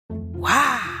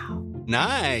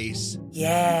Nice.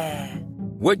 Yeah.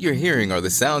 What you're hearing are the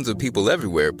sounds of people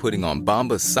everywhere putting on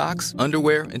Bombas socks,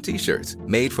 underwear, and T-shirts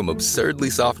made from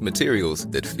absurdly soft materials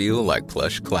that feel like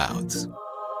plush clouds.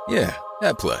 Yeah,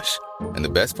 that plush. And the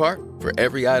best part? For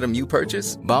every item you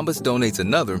purchase, Bombas donates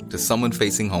another to someone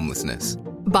facing homelessness.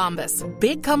 Bombas.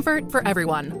 Big comfort for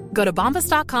everyone. Go to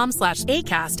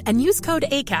bombas.com/ACAST and use code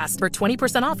ACAST for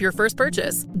 20% off your first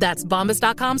purchase. That's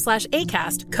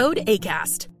bombas.com/ACAST. Code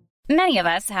ACAST. Many of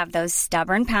us have those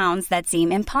stubborn pounds that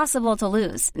seem impossible to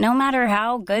lose, no matter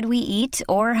how good we eat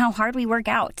or how hard we work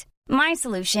out. My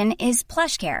solution is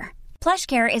PlushCare.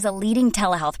 PlushCare is a leading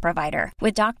telehealth provider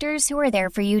with doctors who are there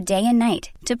for you day and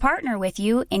night to partner with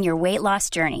you in your weight loss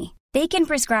journey. They can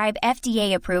prescribe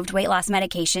FDA-approved weight loss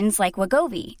medications like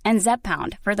Wegovy and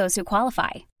Zepbound for those who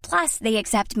qualify. Plus, they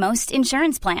accept most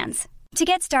insurance plans. To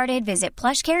get started, visit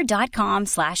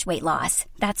plushcare.com/weightloss.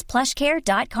 That's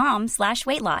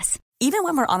plushcare.com/weightloss. Even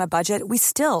when we're on a budget, we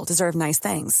still deserve nice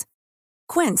things.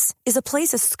 Quince is a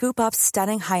place to scoop up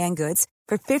stunning high-end goods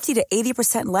for 50 to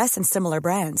 80% less than similar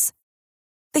brands.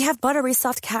 They have buttery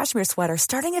soft cashmere sweaters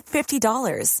starting at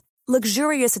 $50,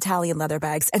 luxurious Italian leather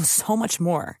bags, and so much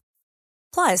more.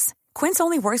 Plus, Quince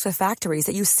only works with factories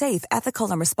that use safe,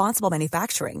 ethical, and responsible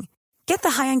manufacturing. Get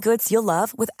the high-end goods you'll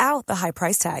love without the high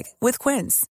price tag with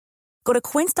Quince. Go to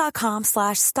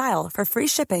quince.com/style for free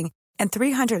shipping and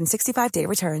 365-day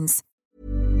returns.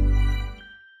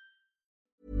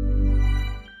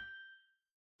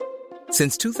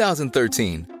 Since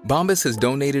 2013, Bombas has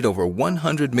donated over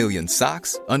 100 million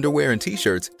socks, underwear, and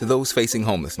T-shirts to those facing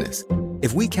homelessness.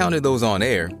 If we counted those on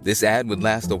air, this ad would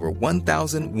last over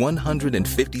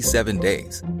 1,157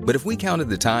 days. But if we counted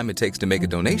the time it takes to make a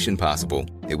donation possible,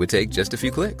 it would take just a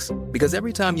few clicks. Because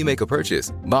every time you make a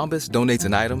purchase, Bombas donates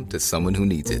an item to someone who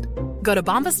needs it. Go to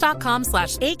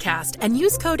bombas.com/ACAST and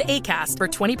use code ACAST for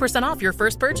 20% off your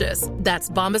first purchase. That's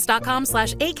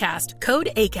bombas.com/ACAST.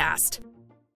 Code ACAST.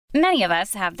 Many of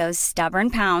us have those stubborn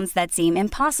pounds that seem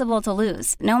impossible to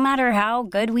lose, no matter how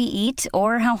good we eat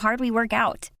or how hard we work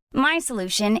out. My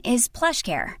solution is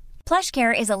PlushCare.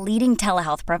 PlushCare is a leading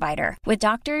telehealth provider with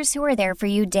doctors who are there for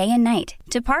you day and night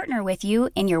to partner with you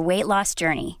in your weight loss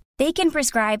journey. They can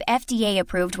prescribe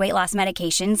FDA-approved weight loss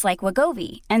medications like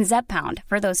Wegovy and Zepbound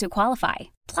for those who qualify.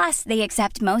 Plus, they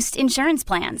accept most insurance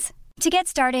plans. To get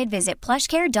started, visit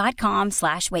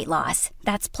plushcare.com/weightloss.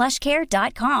 That's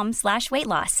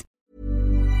plushcare.com/weightloss.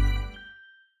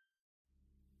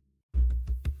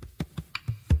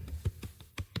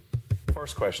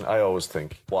 First question, I always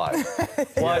think, why?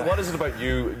 Why? Yeah. What is it about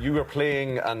you? You were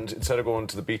playing, and instead of going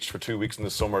to the beach for 2 weeks in the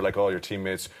summer like all your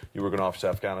teammates, you were going off to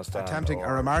Afghanistan. Attempting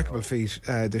a remarkable feat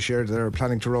this year. They're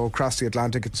planning to row across the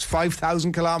Atlantic. It's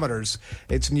 5,000 kilometres.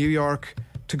 It's New York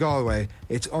to Galway.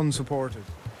 It's unsupported.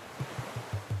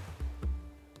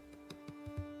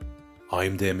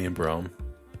 I'm Damien Brown.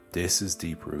 This is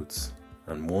Deep Roots.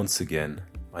 And once again,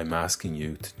 I'm asking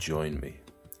you to join me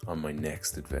on my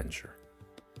next adventure.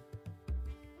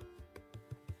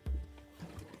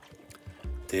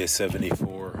 Day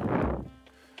 74,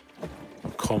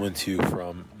 coming to you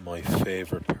from my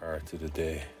favourite part of the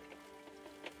day,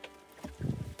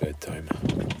 bedtime.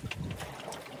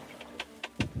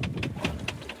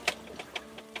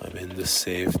 I'm in the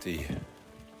safety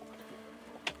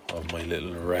of my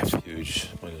little refuge,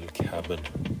 my little cabin.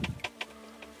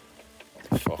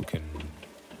 The fucking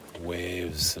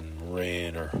waves and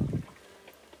rain are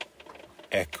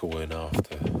echoing off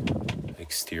the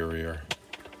exterior.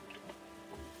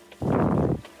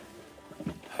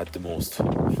 Had the most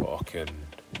fucking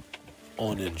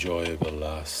unenjoyable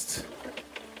last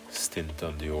stint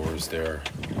on the oars there.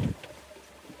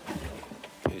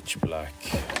 Pitch black,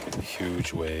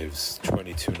 huge waves,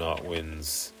 22 knot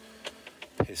winds,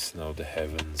 pissing out the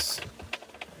heavens.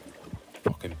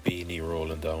 Fucking beanie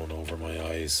rolling down over my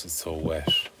eyes, it's so wet.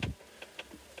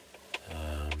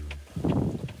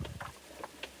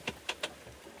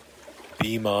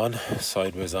 Beam on,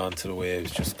 sideways onto the waves,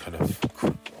 just kind of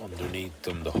underneath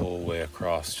them the whole way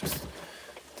across, just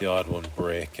the odd one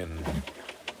breaking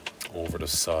over the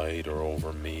side or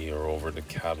over me or over the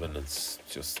cabin. It's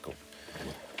just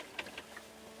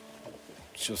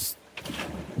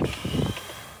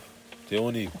the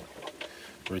only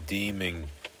redeeming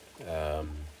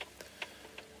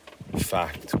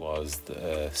fact was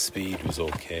the speed was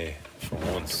okay for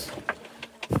once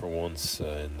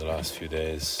in the last few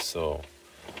days, so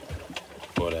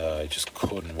but I just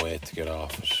couldn't wait to get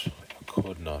off it. I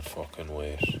could not fucking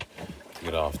wait to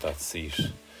get off that seat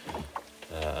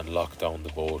and lock down the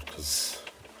boat, because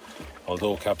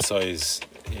although capsize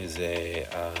is a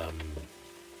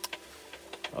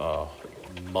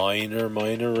minor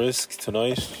risk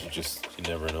tonight. You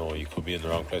never know. You could be in the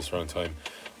wrong place, wrong time.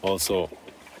 Also,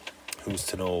 who's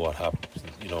to know what happens?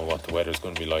 You know what the weather's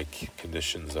going to be like.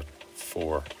 Conditions at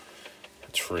 4,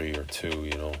 3 or 2.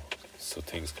 So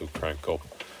things could crank up.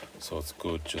 So it's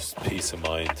good, just peace of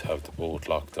mind to have the boat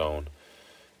locked down,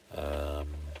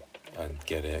 and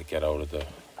get out of the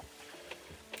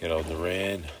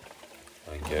rain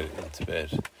and get into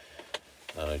bed.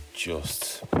 And I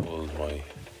just pulled my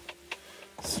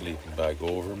sleeping bag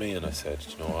over me and I said,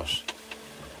 you know what,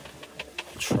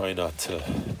 I'll try not to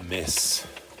miss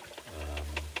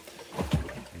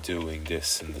doing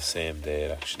this in the same day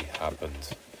it actually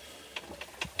happened.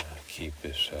 Keep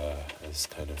it as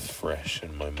kind of fresh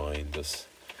in my mind as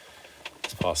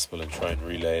possible, and try and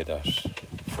relay that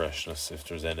freshness if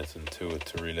there's anything to it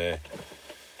to relay.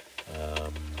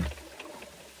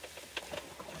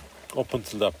 Up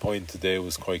until that point, today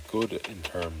was quite good in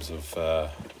terms of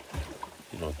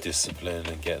discipline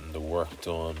and getting the work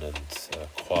done and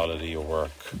quality of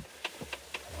work.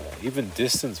 Even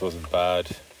distance wasn't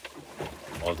bad,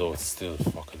 although it's still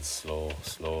fucking slow.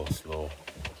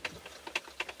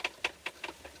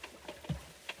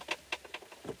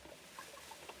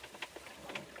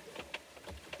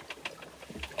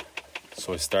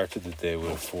 So I started the day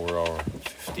with a 4-hour,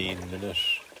 15-minute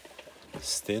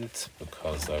stint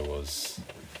because I was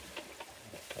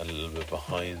a little bit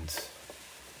behind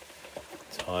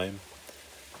time,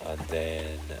 and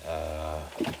then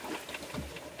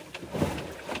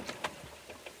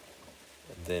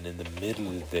in the middle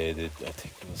of the day, I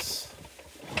think it was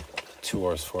 2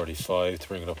 hours 45 to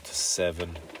bring it up to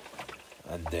 7,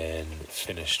 and then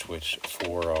finished with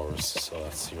 4 hours. So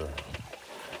that's your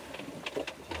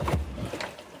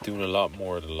doing a lot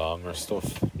more of the longer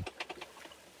stuff,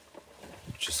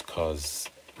 just cause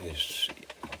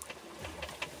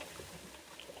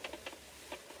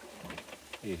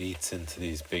it eats into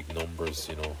these big numbers,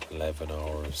 11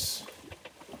 hours,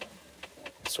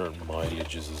 certain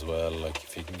mileages as well. Like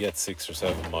if you can get 6 or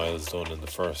 7 miles done in the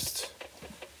first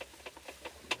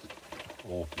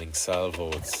opening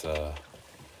salvo, it's a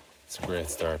great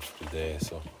start for the day.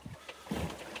 So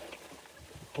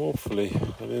hopefully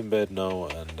I'm in bed now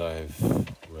and I've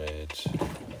read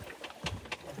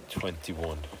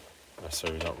 21,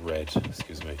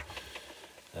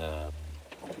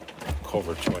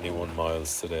 covered 21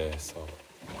 miles today, so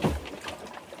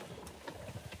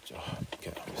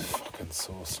I'm fucking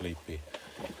so sleepy.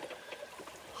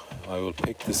 I will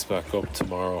pick this back up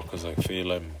tomorrow because I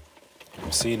feel I'm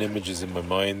seeing images in my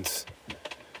mind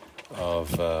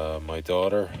of my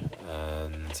daughter,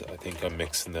 and I think I'm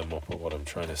mixing them up with what I'm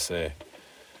trying to say.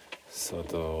 So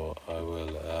though I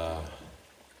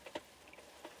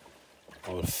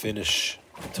will finish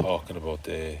talking about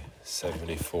day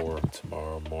 74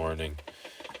 tomorrow morning.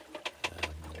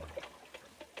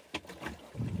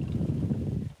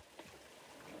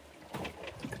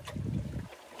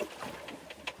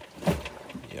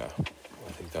 Yeah,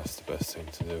 I think that's the best thing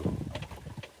to do.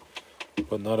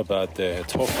 But not a bad day, a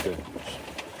tough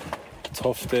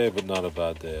day, but not a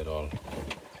bad day at all.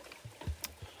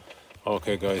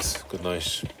 Okay guys, good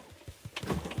night.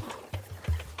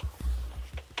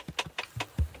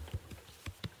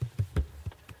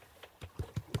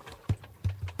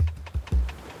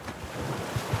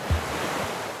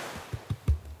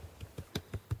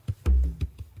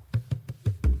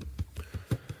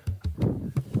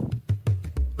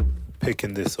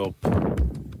 Picking this up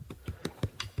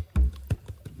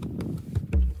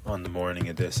on the morning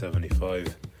of day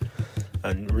 75,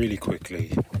 and really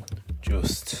quickly,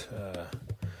 just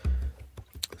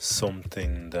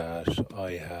something that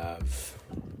I have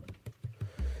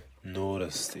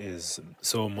noticed is,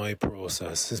 so my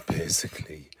process is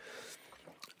basically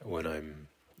when I'm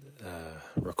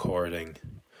recording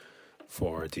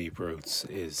for Deep Roots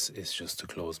is just to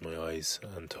close my eyes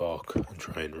and talk and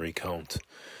try and recount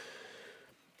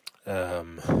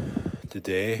the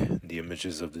day, the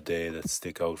images of the day that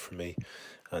stick out for me,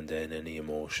 and then any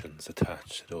emotions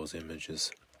attached to those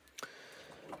images.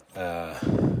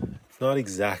 It's not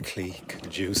exactly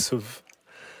conducive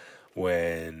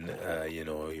when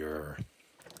you're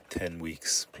 10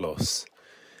 weeks plus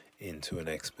into an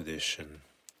expedition,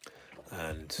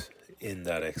 and in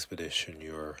that expedition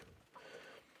you're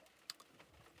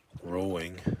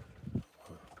rowing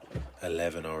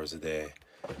 11 hours a day.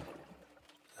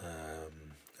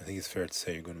 I think it's fair to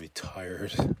say you're going to be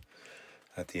tired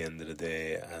at the end of the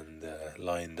day, and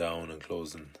lying down and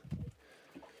closing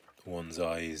one's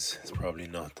eyes is probably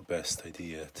not the best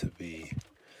idea to be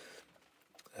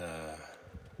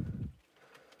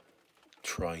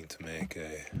trying to make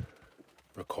a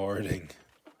recording.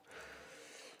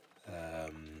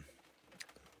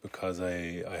 because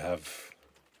I have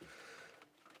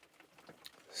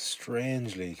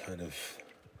strangely kind of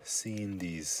seen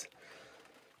these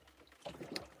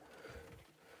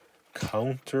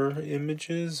counter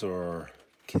images or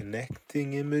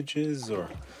connecting images, or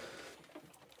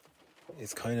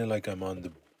it's kind of like I'm on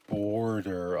the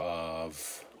border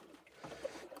of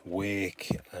wake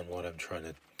and what I'm trying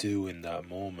to do in that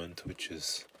moment, which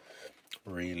is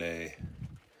relay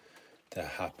the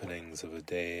happenings of a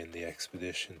day in the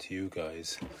expedition to you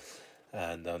guys,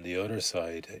 and on the other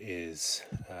side is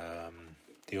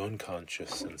the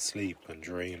unconscious and sleep and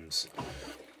dreams,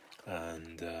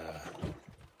 and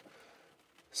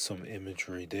some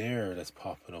imagery there that's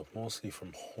popping up, mostly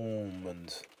from home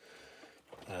and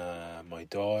my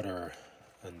daughter,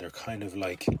 and they're kind of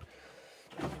like,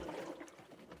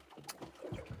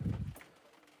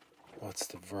 what's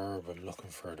the verb I'm looking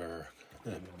for there?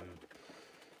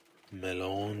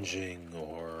 Melanging,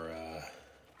 or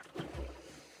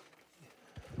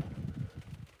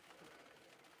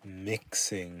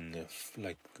mixing,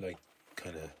 like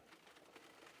kind of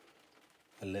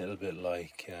a little bit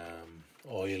like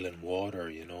oil and water,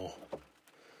 you know.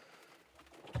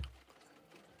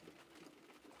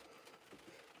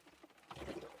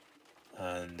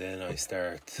 And then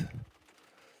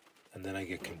I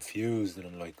get confused, and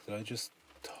I'm like, did I just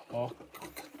talk?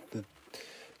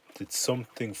 Did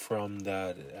something from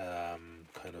that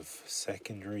kind of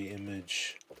secondary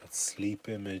image, that sleep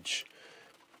image,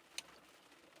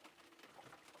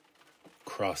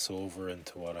 cross over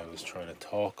into what I was trying to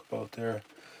talk about there?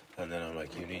 And then I'm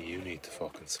like, you need to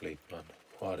fucking sleep, man.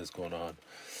 What is going on?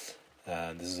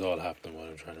 And this is all happening when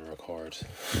I'm trying to record.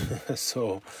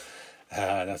 So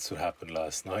that's what happened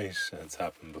last night, and it's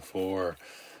happened before.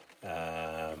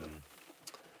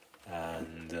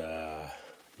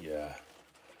 Yeah.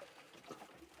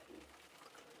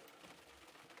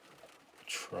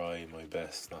 Try my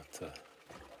best not to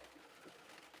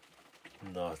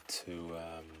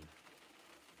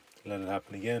let it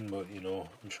happen again, but you know,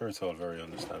 I'm sure it's all very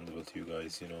understandable to you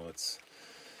guys. You know,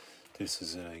 this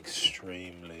is an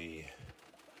extremely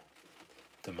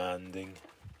demanding,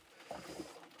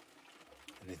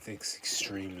 and it takes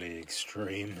extremely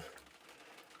extreme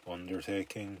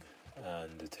undertaking,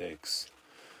 and it takes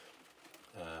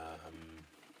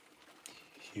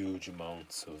huge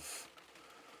amounts of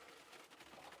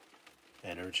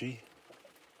energy,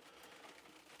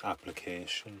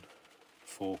 application,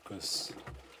 focus,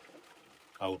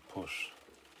 output,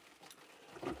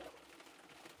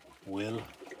 will,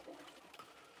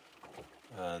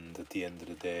 and at the end of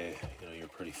the day, you know, you're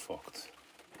pretty fucked.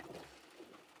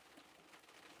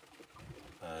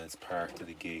 And it's part of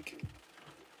the gig.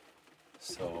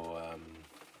 So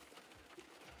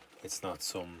it's not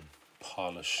some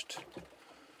polished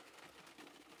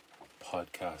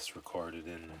podcast recorded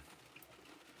in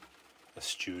a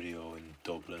studio in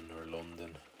Dublin or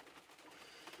London.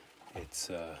 It's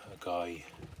a guy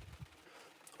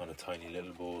on a tiny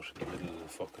little boat in the middle of the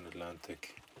fucking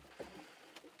Atlantic,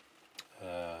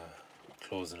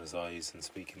 closing his eyes and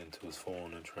speaking into his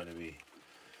phone and trying to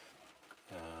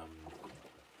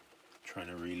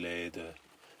relay the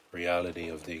reality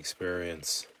of the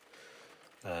experience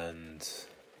and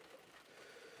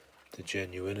the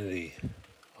genuinity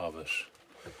of it.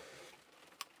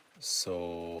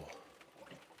 So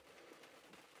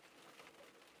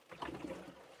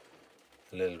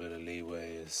a little bit of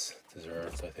leeway is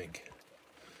deserved, I think,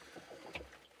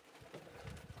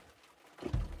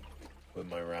 with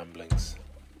my ramblings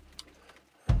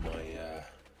and my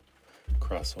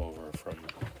crossover from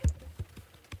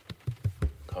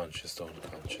conscious to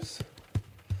unconscious.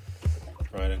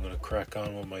 Right, I'm going to crack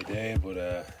on with my day,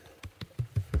 but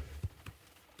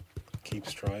keep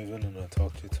striving, and I'll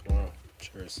talk to you tomorrow.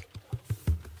 Cheers.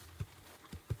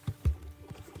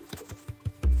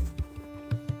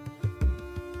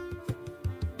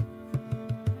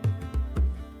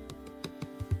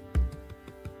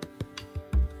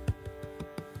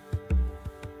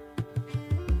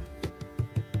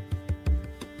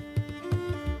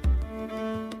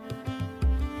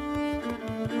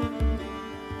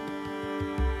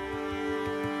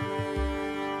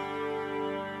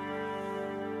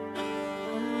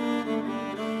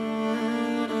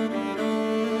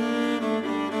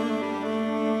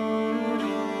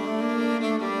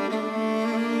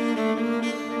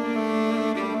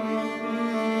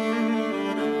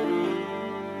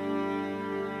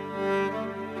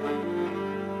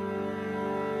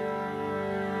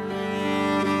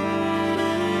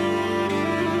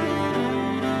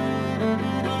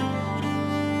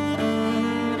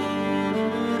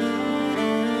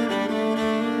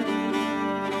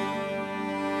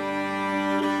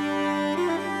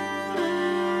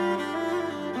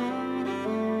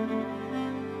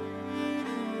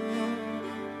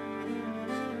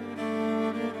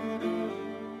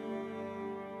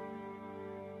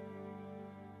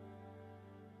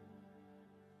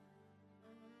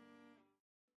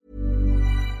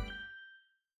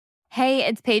 Hey,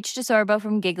 it's Paige DeSorbo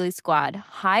from Giggly Squad.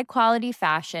 High quality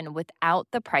fashion without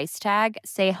the price tag.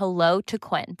 Say hello to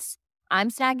Quince. I'm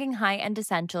snagging high-end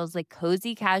essentials like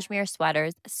cozy cashmere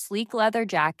sweaters, sleek leather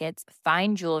jackets,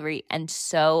 fine jewelry, and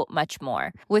so much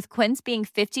more. With Quince being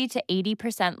 50 to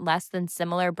 80% less than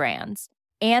similar brands.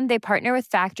 And they partner with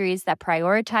factories that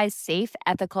prioritize safe,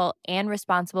 ethical, and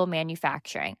responsible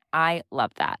manufacturing. I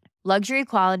love that. Luxury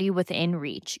quality within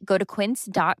reach. Go to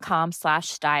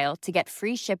quince.com/style to get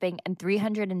free shipping and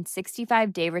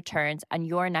 365-day returns on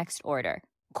your next order.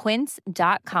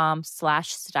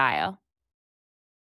 Quince.com/style.